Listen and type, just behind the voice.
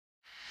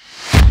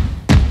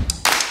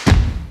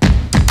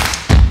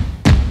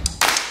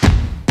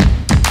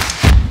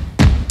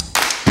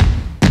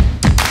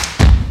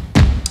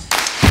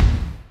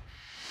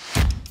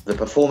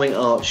performing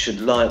arts should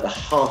lie at the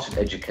heart of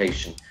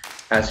education,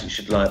 as it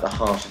should lie at the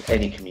heart of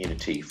any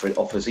community, for it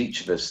offers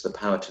each of us the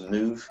power to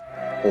move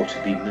or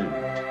to be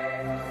moved.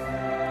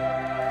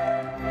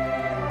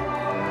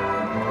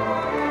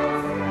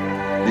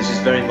 This is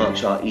very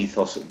much our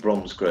ethos at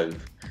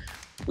Bromsgrove.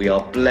 We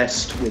are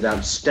blessed with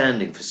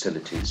outstanding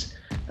facilities,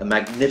 a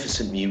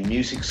magnificent new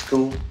music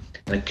school,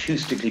 an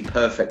acoustically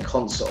perfect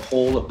concert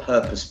hall, a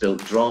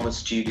purpose-built drama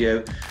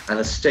studio, and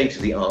a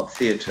state-of-the-art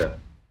theatre.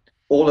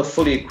 All are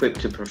fully equipped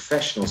to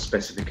professional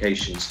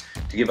specifications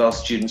to give our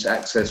students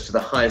access to the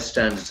highest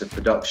standards of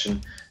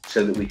production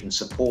so that we can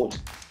support,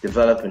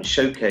 develop and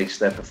showcase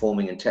their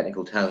performing and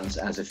technical talents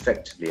as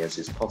effectively as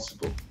is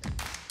possible.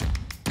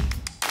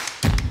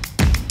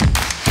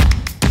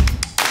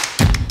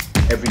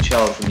 Every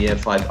child from Year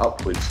 5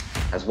 upwards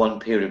has one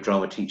period of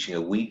drama teaching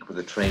a week with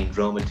a trained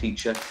drama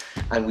teacher,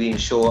 and we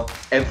ensure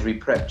every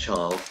prep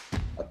child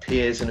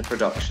appears in a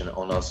production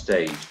on our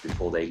stage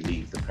before they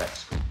leave the prep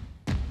school.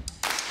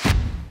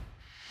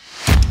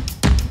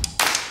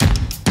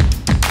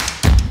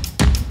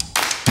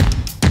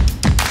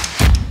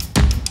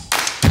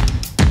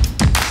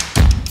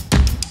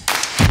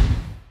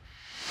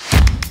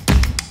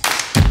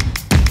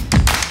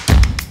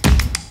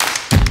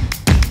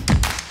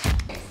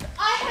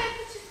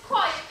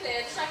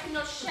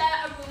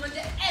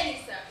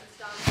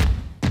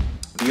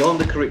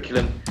 Beyond the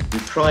curriculum, we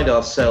pride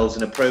ourselves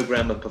in a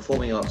programme of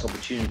performing arts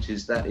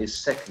opportunities that is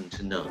second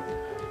to none.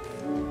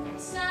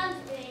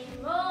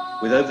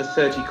 With over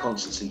 30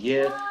 concerts a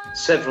year,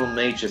 several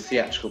major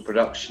theatrical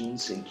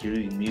productions,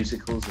 including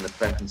musicals in the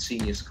prep and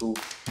senior school,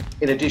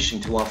 in addition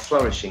to our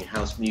flourishing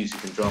house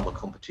music and drama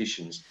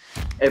competitions,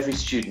 every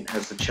student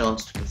has the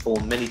chance to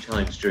perform many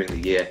times during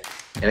the year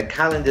in a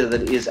calendar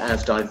that is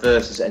as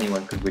diverse as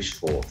anyone could wish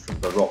for, from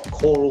Baroque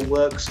choral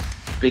works,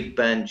 big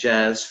band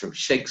jazz, from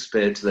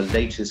Shakespeare to the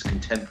latest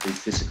contemporary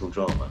physical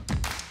drama.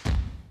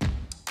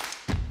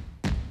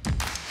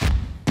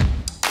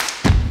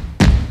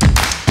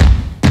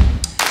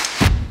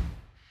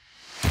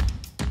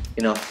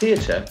 In our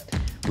theatre,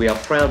 we are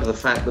proud of the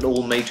fact that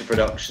all major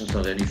productions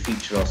not only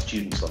feature our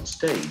students on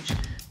stage,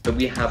 but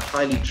we have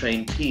highly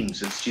trained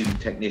teams of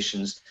student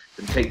technicians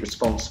that take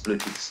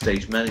responsibility for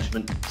stage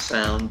management,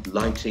 sound,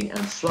 lighting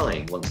and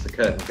flying once the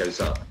curtain goes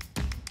up.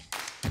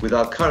 With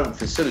our current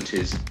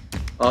facilities,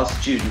 our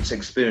students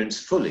experience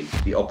fully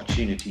the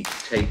opportunity to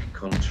take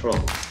control.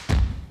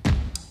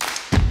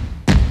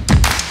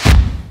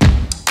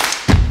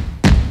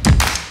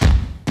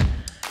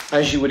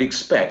 As you would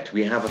expect,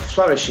 we have a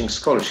flourishing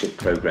scholarship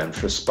programme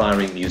for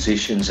aspiring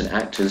musicians and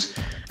actors,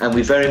 and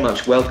we very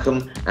much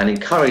welcome and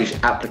encourage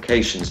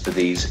applications for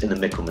these in the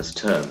Michaelmas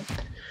term.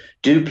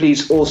 Do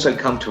please also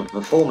come to a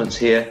performance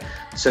here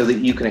so that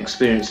you can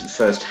experience at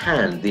first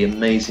hand the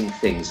amazing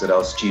things that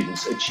our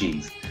students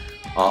achieve.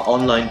 Our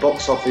online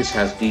box office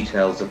has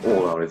details of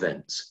all our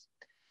events.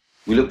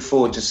 We look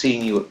forward to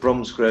seeing you at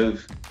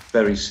Bromsgrove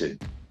very soon.